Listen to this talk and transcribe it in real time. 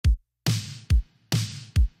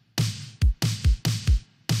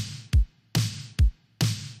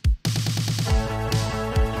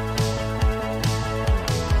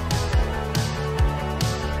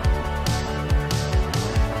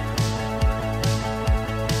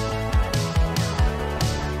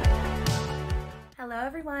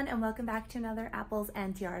everyone, and welcome back to another Apples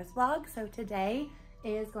and Tiaras vlog. So today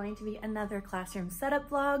is going to be another classroom setup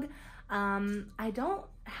vlog. I don't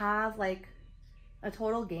have like a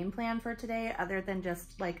total game plan for today other than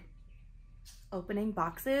just like opening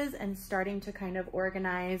boxes and starting to kind of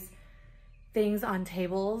organize things on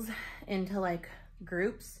tables into like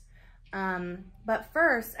groups. But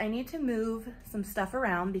first I need to move some stuff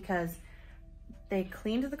around because they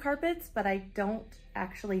cleaned the carpets, but I don't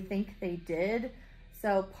actually think they did.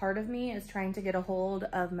 So part of me is trying to get a hold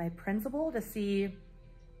of my principal to see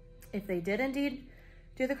if they did indeed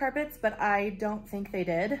do the carpets, but I don't think they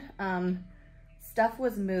did. Stuff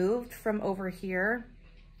was moved from over here,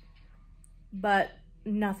 but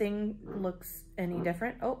nothing looks any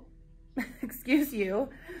different. Oh, excuse you.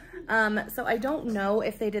 So I don't know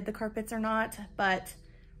if they did the carpets or not, but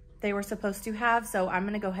they were supposed to have, so I'm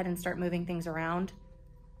gonna go ahead and start moving things around.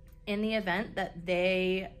 In the event that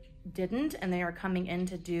they didn't and they are coming in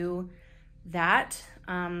to do that,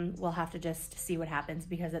 we'll have to just see what happens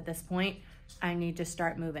because at this point I need to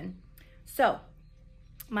start moving. So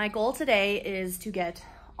my goal today is to get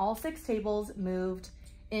all 6 tables moved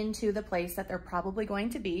into the place that they're probably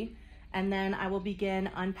going to be, and then I will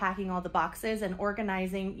begin unpacking all the boxes and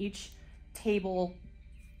organizing each table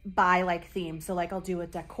by like theme. So like I'll do a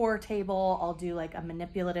decor table, I'll do like a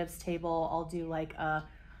manipulatives table, I'll do like a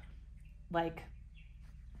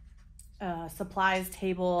supplies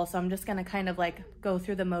table. So I'm just gonna kind of like go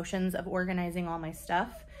through the motions of organizing all my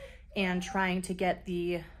stuff and trying to get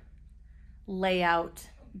the layout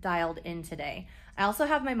dialed in today. I also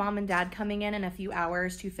have my mom and dad coming in a few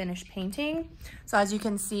hours to finish painting. So as you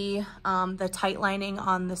can see, the tight lining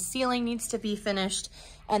on the ceiling needs to be finished,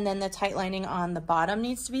 and then the tight lining on the bottom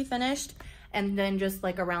needs to be finished, and then just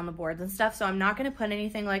like around the boards and stuff. So I'm not gonna put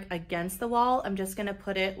anything like against the wall. I'm just gonna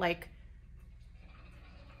put it like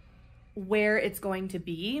where it's going to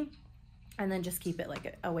be, and then just keep it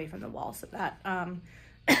like away from the wall so that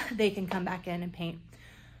they can come back in and paint.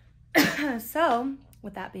 So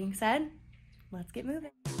with that being said, let's get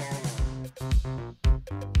moving.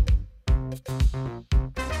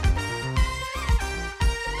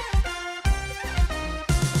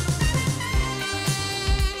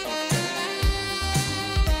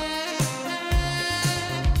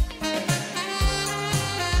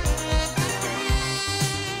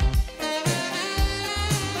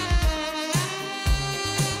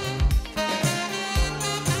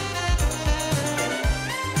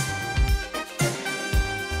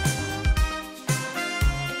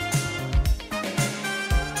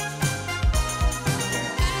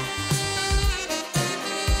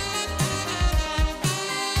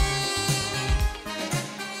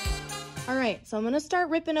 So I'm gonna start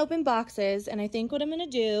ripping open boxes, and I think what I'm gonna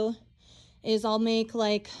do is I'll make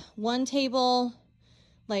like one table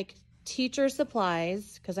like teacher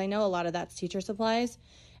supplies, because I know a lot of that's teacher supplies,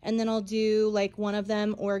 and then I'll do like one of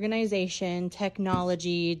them organization,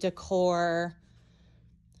 technology, decor,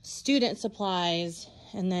 student supplies,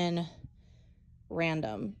 and then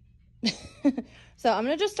random. So I'm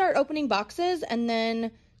gonna just start opening boxes and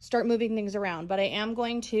then start moving things around, but I am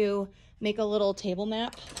going to make a little table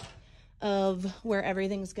map of where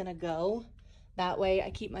everything's gonna go. That way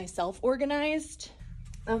I keep myself organized.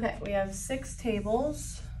 Okay, we have 6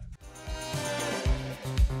 tables.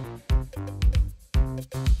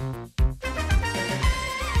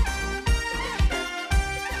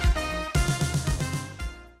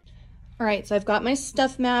 All right, so I've got my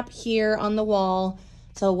stuff map here on the wall.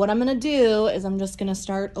 So what I'm gonna do is I'm just gonna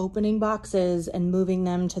start opening boxes and moving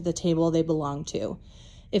them to the table they belong to.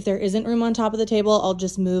 If there isn't room on top of the table, I'll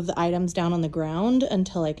just move the items down on the ground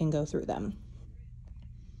until I can go through them.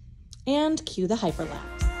 And cue the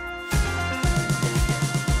hyperlapse.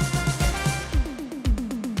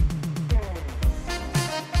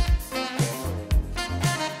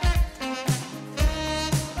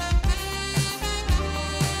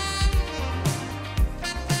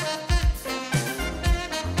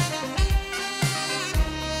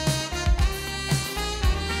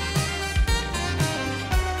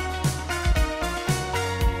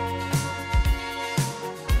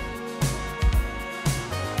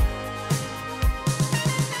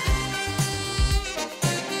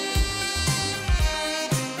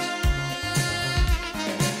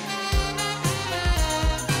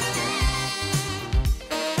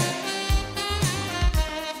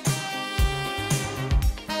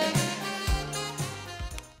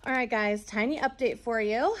 All right, guys, tiny update for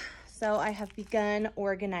you. So I have begun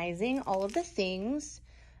organizing all of the things.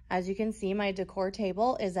 As you can see, my decor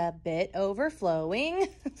table is a bit overflowing.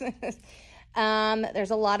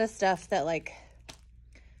 There's a lot of stuff that like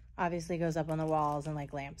obviously goes up on the walls and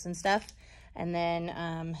like lamps and stuff. And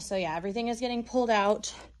then, so yeah, everything is getting pulled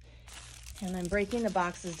out, and I'm breaking the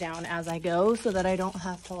boxes down as I go so that I don't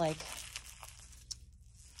have to like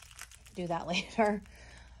do that later.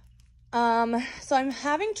 So I'm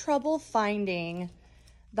having trouble finding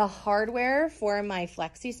the hardware for my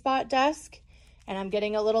Flexi Spot desk, and I'm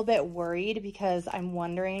getting a little bit worried because I'm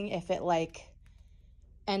wondering if it like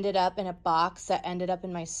ended up in a box that ended up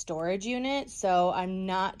in my storage unit. So I'm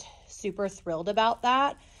not super thrilled about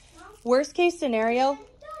that. Worst case scenario,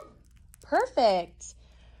 perfect.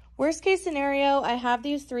 Worst case scenario, I have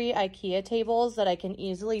these 3 IKEA tables that I can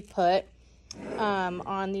easily put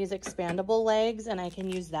on these expandable legs, and I can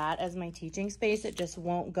use that as my teaching space. It just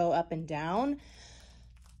won't go up and down.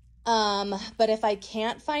 But if I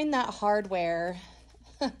can't find that hardware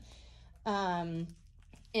in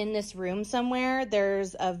this room somewhere,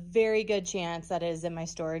 there's a very good chance that it is in my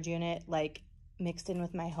storage unit, like mixed in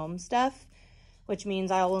with my home stuff, which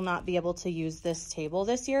means I will not be able to use this table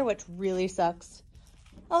this year, which really sucks.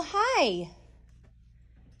 Oh, hi.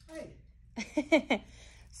 Hi.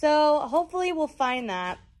 So hopefully we'll find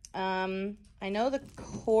that. I know the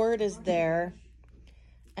cord is there,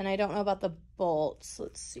 and I don't know about the bolts.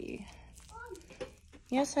 Let's see.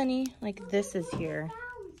 Yes, honey, like this is here.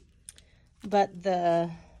 But the...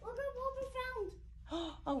 Look at what we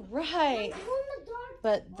found. Oh, right.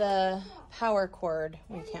 But the power cord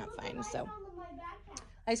we can't find, so.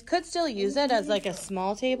 I could still use it as like a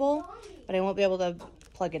small table, but I won't be able to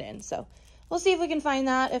plug it in. So we'll see if we can find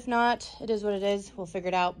that. If not, it is what it is. We'll figure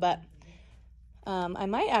it out. But I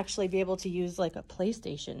might actually be able to use like a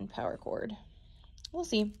PlayStation power cord. We'll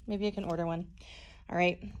see. Maybe I can order one. All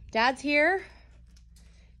right. Dad's here.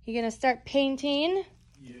 He gonna start painting?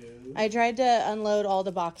 Yeah. I tried to unload all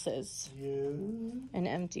the boxes. Yeah. And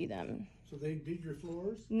empty them. So they did your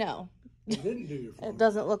floors? No. They didn't do your floors? It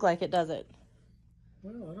doesn't look like it, does it?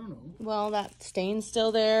 Well, I don't know. Well, that stain's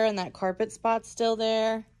still there, and that carpet spot's still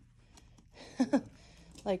there.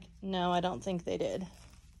 Like, no, I don't think they did.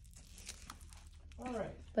 All right.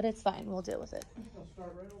 But it's fine. We'll deal with it. I'll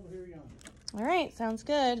start right over here yonder. All right. Sounds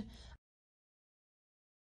good.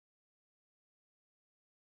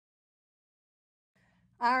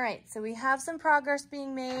 All right. So we have some progress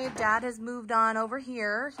being made. Dad has moved on over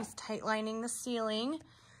here. He's tight lining the ceiling.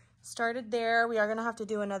 Started there. We are going to have to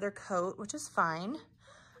do another coat, which is fine.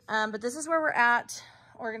 But this is where we're at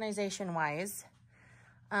organization-wise.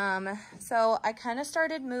 So I kind of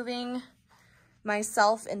started moving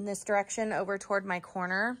myself in this direction over toward my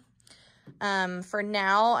corner. For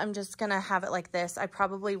now, I'm just going to have it like this. I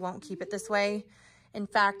probably won't keep it this way. In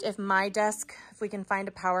fact, if my desk, if we can find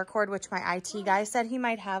a power cord, which my IT guy said he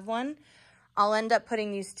might have one, I'll end up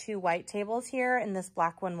putting these 2 white tables here, and this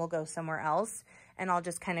black one will go somewhere else. And I'll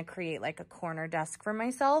just kind of create like a corner desk for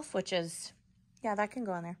myself, which is, yeah, that can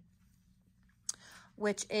go in there,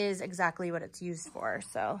 which is exactly what it's used for.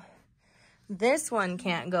 So this one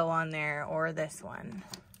can't go on there, or this one.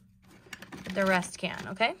 The rest can,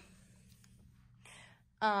 okay?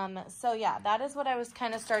 So yeah, that is what I was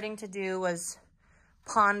kind of starting to do, was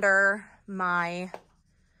ponder my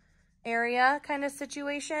area kind of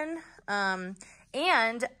situation.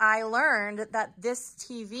 And I learned that this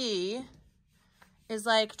TV is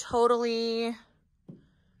like totally, and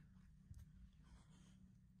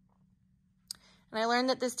I learned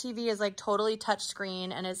that this TV is like totally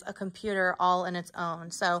touchscreen and is a computer all in its own.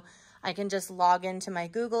 So I can just log into my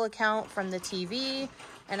Google account from the TV,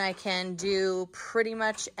 and I can do pretty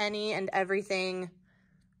much any and everything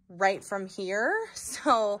right from here.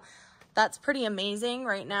 So that's pretty amazing.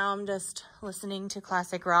 Right now I'm just listening to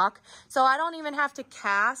classic rock. So I don't even have to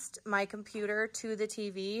cast my computer to the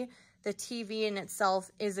TV. The TV in itself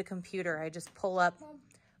is a computer. I just pull up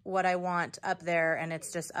what I want up there, and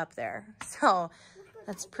it's just up there. So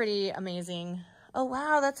that's pretty amazing. Oh,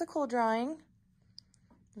 wow, that's a cool drawing.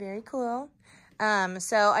 Very cool.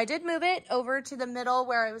 So I did move it over to the middle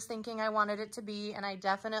where I was thinking I wanted it to be, and I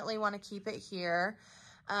definitely want to keep it here.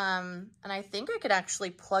 And I think I could actually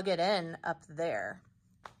plug it in up there.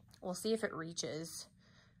 We'll see if it reaches.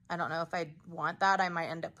 I don't know if I want that. I might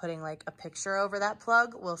end up putting like a picture over that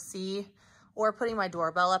plug. We'll see. Or putting my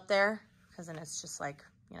doorbell up there, because then it's just like,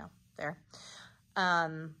 you know, there.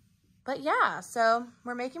 But yeah, so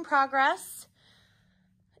we're making progress.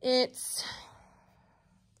 It's,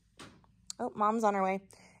 oh, Mom's on her way.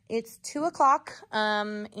 It's 2 o'clock,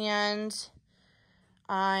 and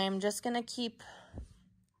I'm just going to keep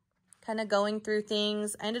kind of going through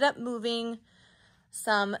things. I ended up moving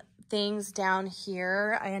some things down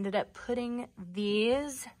here. I ended up putting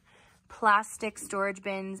these plastic storage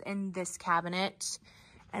bins in this cabinet.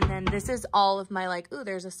 And then this is all of my like, ooh,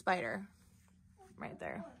 there's a spider right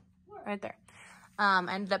there. Right there.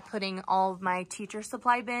 I ended up putting all of my teacher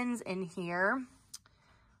supply bins in here,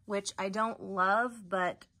 which I don't love,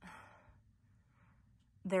 but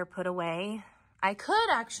they're put away. I could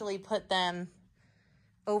actually put them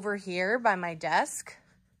over here by my desk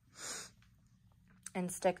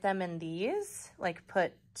and stick them in these, like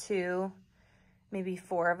put 2, maybe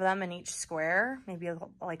 4 of them in each square, maybe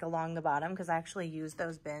like along the bottom, because I actually use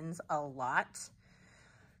those bins a lot.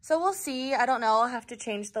 So we'll see. I don't know. I'll have to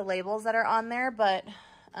change the labels that are on there, but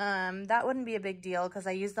that wouldn't be a big deal because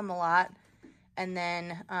I use them a lot. And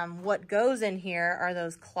then what goes in here are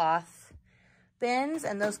those cloth bins,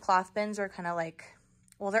 and those cloth bins are kind of like,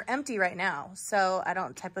 well, they're empty right now, so I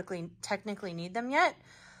don't technically need them yet.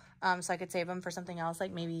 So I could save them for something else,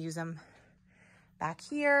 like maybe use them back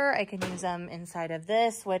here. I can use them inside of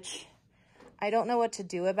this, which I don't know what to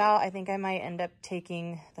do about. I think I might end up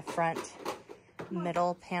taking the front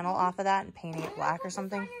middle panel off of that and painting it black or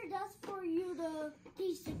something. That's for you to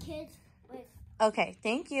teach the kids with. Okay,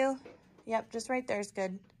 thank you. Yep, just right there is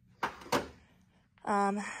good.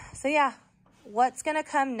 So yeah, what's gonna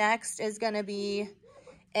come next is gonna be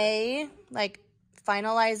like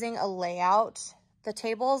finalizing a layout. The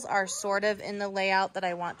tables are sort of in the layout that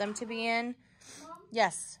I want them to be in. Mom,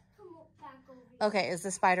 yes. come back over here. Okay, is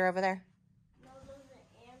the spider over there? No, those are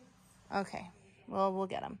ants. Okay, well, we'll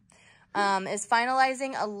get them. Is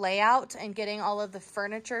finalizing a layout and getting all of the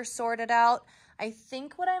furniture sorted out. I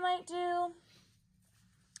think what I might do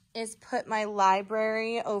is put my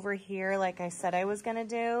library over here like I said I was gonna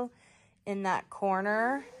do in that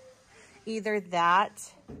corner. Either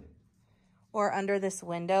that or under this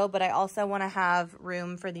window, but I also want to have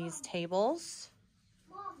room for these tables.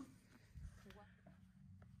 Mom.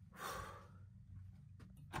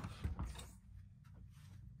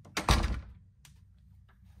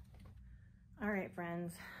 All right,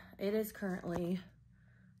 friends, it is currently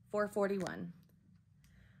 4:41.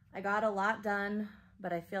 I got a lot done,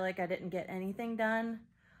 but I feel like I didn't get anything done.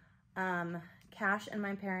 Cash and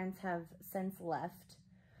my parents have since left.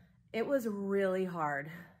 It was really hard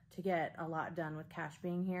to get a lot done with Cash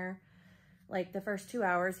being here. Like the first 2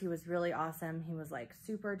 hours, he was really awesome. He was like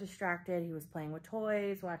super distracted. He was playing with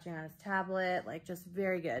toys, watching on his tablet, like just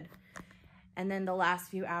very good. And then the last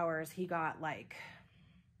few hours, he got like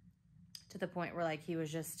to the point where like he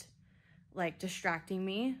was just like distracting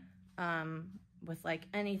me with like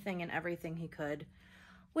anything and everything he could,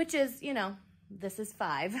 which is, you know, this is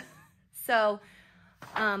 5. So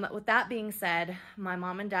with that being said, my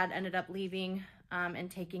mom and dad ended up leaving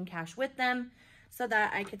and taking Cash with them so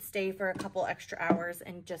that I could stay for a couple extra hours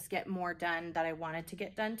and just get more done that I wanted to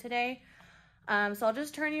get done today. So I'll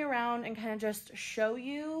just turn you around and kind of just show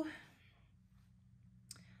you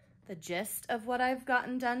the gist of what I've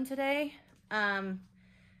gotten done today. And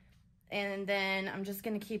then I'm just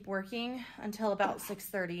gonna keep working until about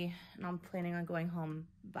 6:30, and I'm planning on going home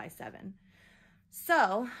by 7.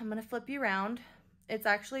 So I'm gonna flip you around. It's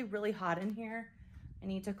actually really hot in here. I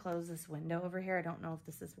need to close this window over here. I don't know if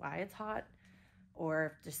this is why it's hot or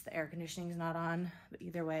if just the air conditioning is not on, but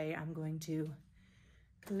either way, I'm going to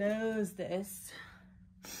close this.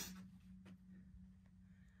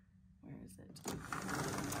 Where is it?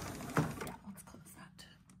 Yeah, let's close that.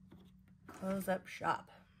 Close up shop.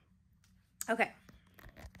 Okay.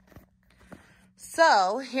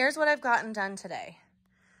 So here's what I've gotten done today.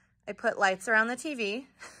 I put lights around the TV.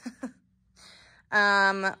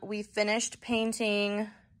 We finished painting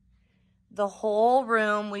the whole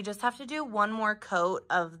room. We just have to do one more coat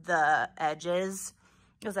of the edges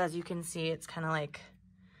because as you can see, it's kind of like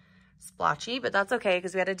splotchy, but that's okay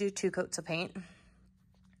because we had to do 2 coats of paint.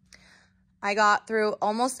 I got through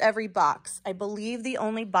almost every box. I believe the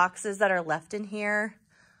only boxes that are left in here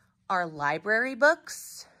are library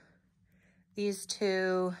books. These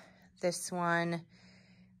 2, this one,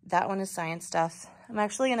 that one is science stuff. I'm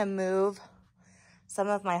actually gonna move some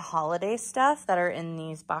of my holiday stuff that are in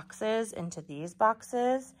these boxes into these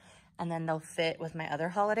boxes, and then they'll fit with my other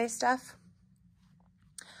holiday stuff.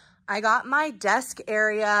 I got my desk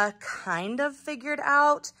area kind of figured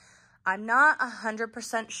out. I'm not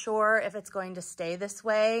 100% sure if it's going to stay this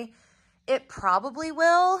way. It probably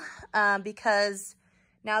will, because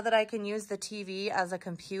now that I can use the TV as a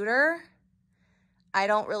computer, I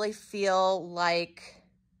don't really feel like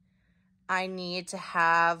I need to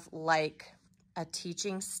have like a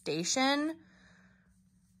teaching station,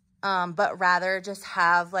 but rather just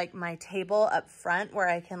have like my table up front where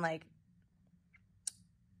I can like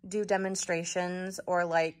do demonstrations or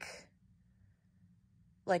like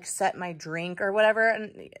set my drink or whatever.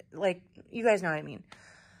 And like, you guys know what I mean.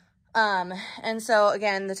 And so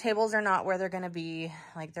again, the tables are not where they're going to be.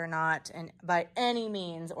 Like they're not by any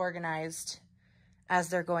means organized as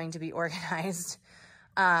they're going to be organized.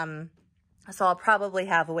 So I'll probably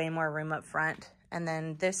have way more room up front. And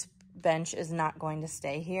then this bench is not going to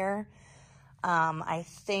stay here. I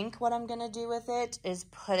think what I'm gonna do with it is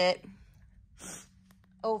put it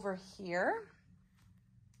over here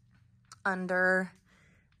under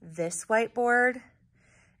this whiteboard,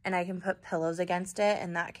 and I can put pillows against it,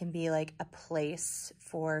 and that can be like a place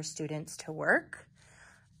for students to work,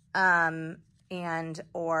 and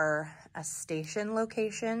or a station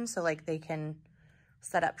location, so like they can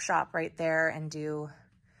set up shop right there and do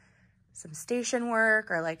some station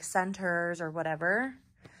work or like centers or whatever.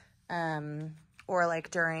 Or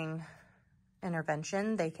like during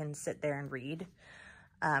intervention, they can sit there and read,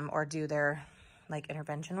 or do their like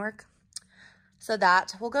intervention work. So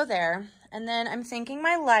that will go there. And then I'm thinking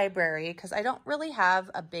my library, because I don't really have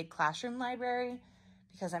a big classroom library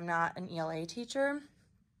because I'm not an ELA teacher.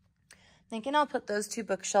 Thinking I'll put those 2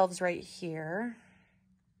 bookshelves right here.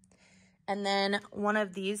 And then one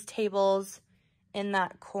of these tables in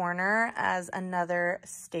that corner as another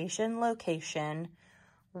station location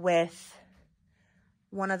with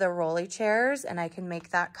one of the rolly chairs, and I can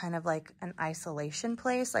make that kind of like an isolation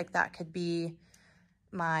place. Like that could be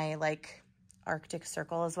my like Arctic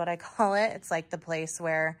Circle is what I call it. It's like the place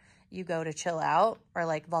where you go to chill out, or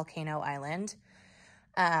like Volcano Island.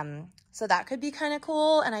 So that could be kind of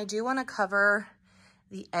cool. And I do want to cover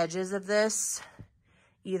the edges of this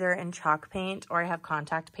either in chalk paint, or I have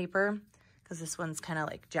contact paper because this one's kind of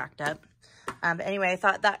like jacked up. But anyway, I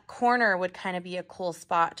thought that corner would kind of be a cool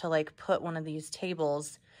spot to like put one of these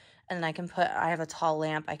tables, and then I have a tall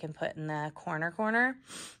lamp I can put in the corner.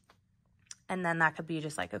 And then that could be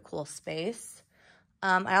just like a cool space.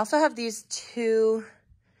 I also have these 2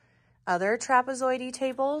 other trapezoidy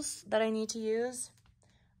tables that I need to use.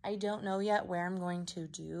 I don't know yet where I'm going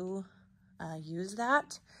to use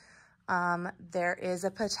that. There is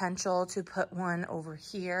a potential to put one over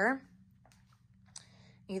here.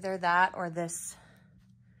 Either that or this.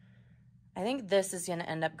 I think this is gonna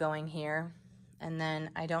end up going here. And then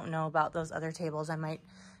I don't know about those other tables. I might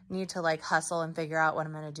need to like hustle and figure out what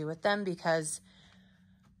I'm gonna do with them, because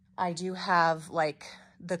I do have like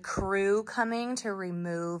the crew coming to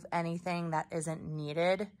remove anything that isn't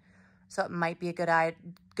needed. So it might be a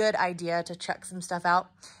good idea to check some stuff out.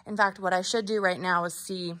 In fact, what I should do right now is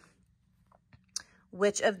see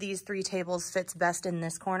which of these 3 tables fits best in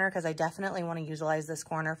this corner, because I definitely want to utilize this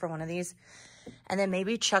corner for one of these. And then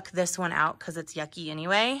maybe chuck this one out because it's yucky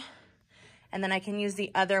anyway. And then I can use the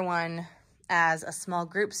other one as a small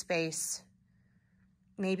group space.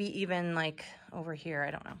 Maybe even like over here.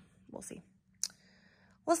 I don't know. We'll see.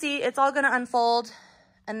 We'll see. It's all going to unfold.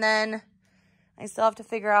 And then I still have to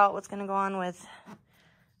figure out what's going to go on with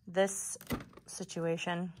this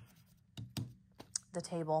situation, the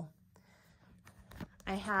table.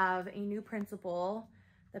 I have a new principal.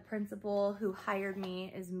 The principal who hired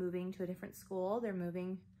me is moving to a different school. They're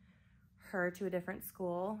moving her to a different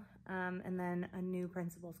school. And then a new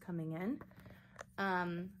principal's coming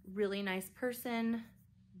in. Really nice person,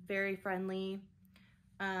 very friendly.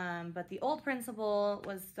 But the old principal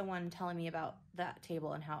was the one telling me about that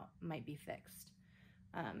table and how it might be fixed.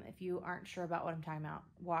 If you aren't sure about what I'm talking about,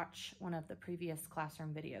 watch one of the previous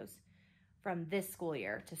classroom videos from this school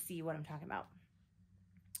year to see what I'm talking about.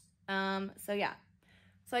 So yeah,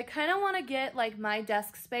 so I kind of want to get like my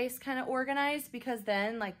desk space kind of organized, because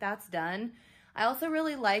then like that's done. I also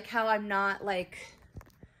really like how I'm not like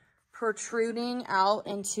protruding out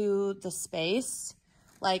into the space.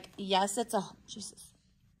 Like, yes, it's a, Jesus.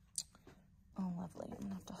 Oh, lovely. I'm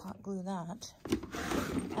gonna have to hot glue that.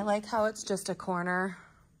 I like how it's just a corner.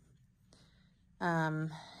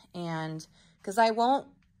 And because I won't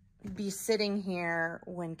be sitting here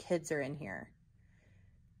when kids are in here.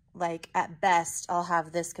 Like at best, I'll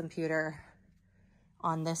have this computer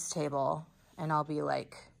on this table and I'll be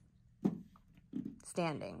like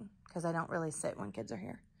standing, because I don't really sit when kids are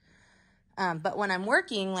here. But when I'm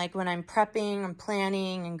working, like when I'm prepping and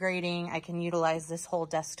planning and grading, I can utilize this whole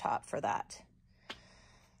desktop for that.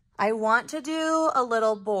 I want to do a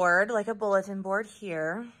little board, like a bulletin board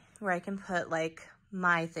here, where I can put like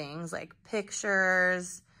my things, like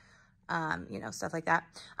pictures, you know, stuff like that.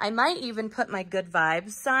 I might even put my good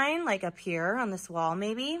vibes sign like up here on this wall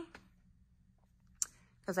maybe,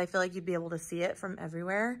 because I feel like you'd be able to see it from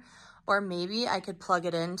everywhere. Or maybe I could plug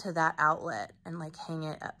it into that outlet and like hang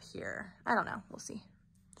it up here. I don't know, we'll see.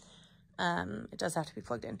 It does have to be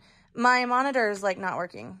plugged in. My monitor is like not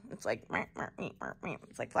working. It's like,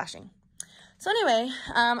 it's like flashing. So anyway,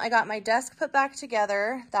 I got my desk put back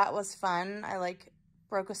together. That was fun. I like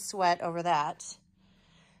broke a sweat over that.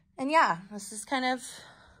 And yeah, this is kind of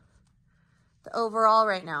the overall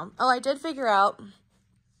right now. Oh, I did figure out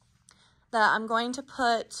that I'm going to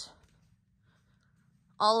put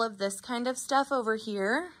all of this kind of stuff over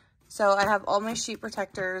here. So I have all my sheet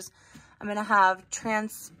protectors. I'm gonna have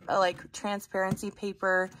transparency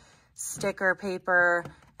paper, sticker paper,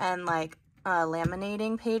 and like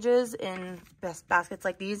laminating pages in baskets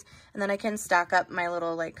like these. And then I can stack up my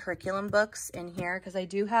little like curriculum books in here because I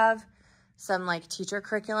do have some like teacher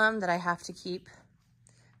curriculum that I have to keep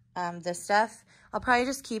this stuff. I'll probably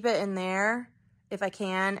just keep it in there if I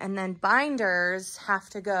can. And then binders have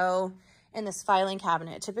to go in this filing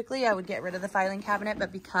cabinet. Typically I would get rid of the filing cabinet,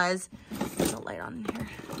 but because there's a light on here.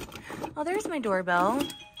 Oh, there's my doorbell.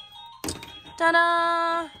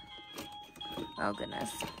 Ta-da! Oh goodness.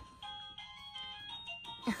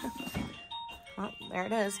 Well, there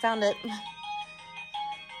it is, found it.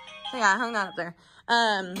 So yeah, I hung that up there.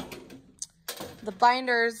 The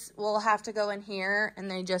binders will have to go in here, and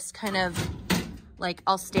they just kind of like,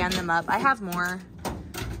 I'll stand them up. I have more.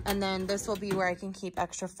 And then this will be where I can keep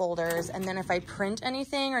extra folders. And then if I print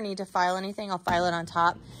anything or need to file anything, I'll file it on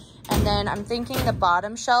top. And then I'm thinking the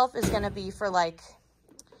bottom shelf is gonna be for like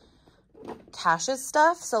Cash's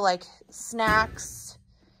stuff. So like snacks,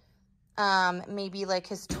 maybe like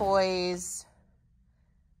his toys,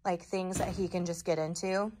 like things that he can just get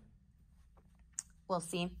into. We'll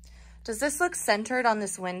see. Does this look centered on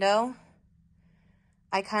this window?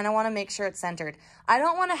 I kind of want to make sure it's centered. I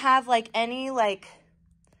don't want to have like any like,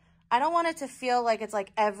 I don't want it to feel like it's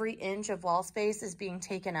like every inch of wall space is being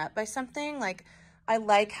taken up by something. Like, I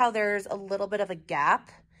like how there's a little bit of a gap.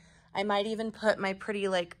 I might even put my pretty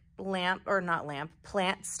like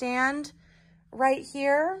plant stand right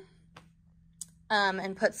here.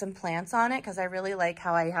 And put some plants on it because I really like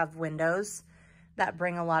how I have windows that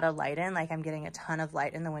bring a lot of light in. Like I'm getting a ton of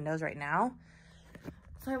light in the windows right now.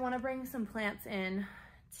 So I want to bring some plants in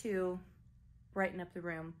to brighten up the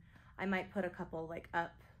room. I might put a couple like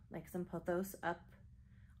up, like some pothos up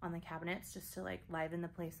on the cabinets just to like liven the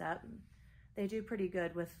place up. They do pretty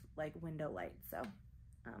good with like window light. So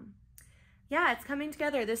yeah, it's coming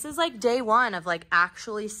together. This is like day one of like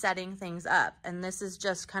actually setting things up. And this is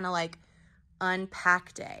just kind of like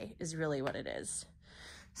unpack day is really what it is.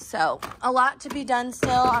 So a lot to be done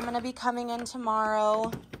still. I'm going to be coming in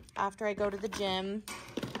tomorrow after I go to the gym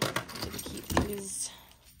to keep these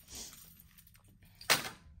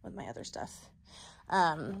with my other stuff.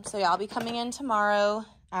 So yeah, I'll be coming in tomorrow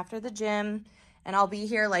after the gym and I'll be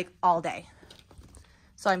here like all day.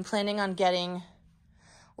 So I'm planning on getting,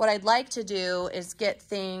 what I'd like to do is get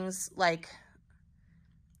things like,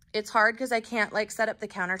 it's hard because I can't like set up the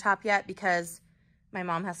countertop yet because my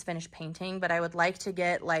mom has finished painting, but I would like to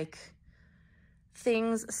get like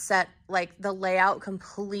things set, like the layout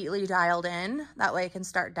completely dialed in. That way I can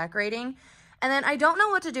start decorating. And then I don't know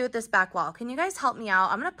what to do with this back wall. Can you guys help me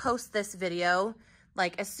out? I'm going to post this video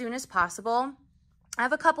like as soon as possible. I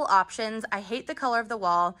have a couple options. I hate the color of the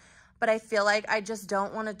wall, but I feel like I just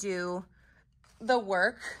don't want to do the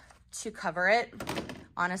work to cover it.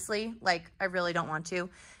 Honestly, like I really don't want to.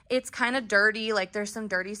 It's kind of dirty, like there's some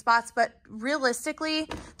dirty spots, but realistically,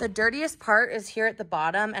 the dirtiest part is here at the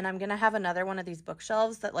bottom, and I'm gonna have another one of these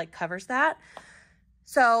bookshelves that like covers that.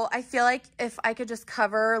 So I feel like if I could just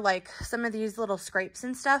cover like some of these little scrapes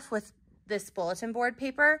and stuff with this bulletin board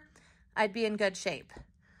paper, I'd be in good shape.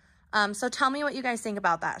 So tell me what you guys think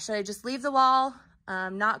about that. Should I just leave the wall,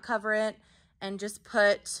 not cover it, and just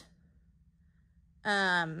put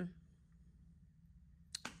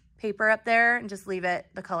paper up there and just leave it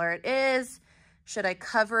the color it is? Should I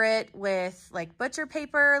cover it with like butcher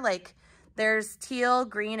paper? Like there's teal,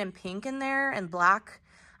 green, and pink in there and black.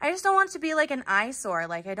 I just don't want it to be like an eyesore.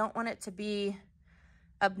 Like I don't want it to be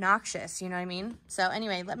obnoxious, you know what I mean? So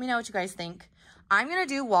anyway, let me know what you guys think. I'm gonna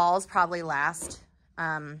do walls probably last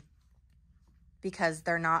because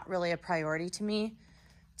they're not really a priority to me.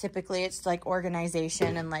 Typically it's like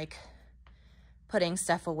organization and like putting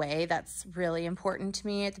stuff away that's really important to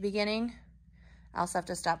me at the beginning. I also have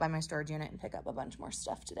to stop by my storage unit and pick up a bunch more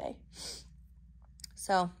stuff today.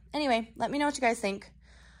 So anyway, let me know what you guys think.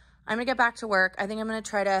 I'm gonna get back to work. I think I'm gonna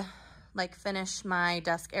try to like finish my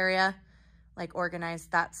desk area, like organize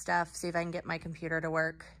that stuff, see if I can get my computer to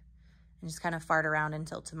work and just kind of fart around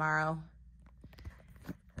until tomorrow.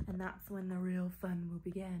 And that's when the real fun will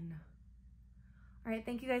begin. All right,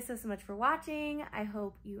 thank you guys so much for watching. I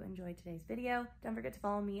hope you enjoyed today's video. Don't forget to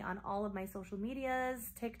follow me on all of my social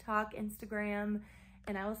medias, TikTok, Instagram,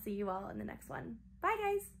 and I will see you all in the next one. Bye,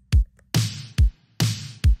 guys.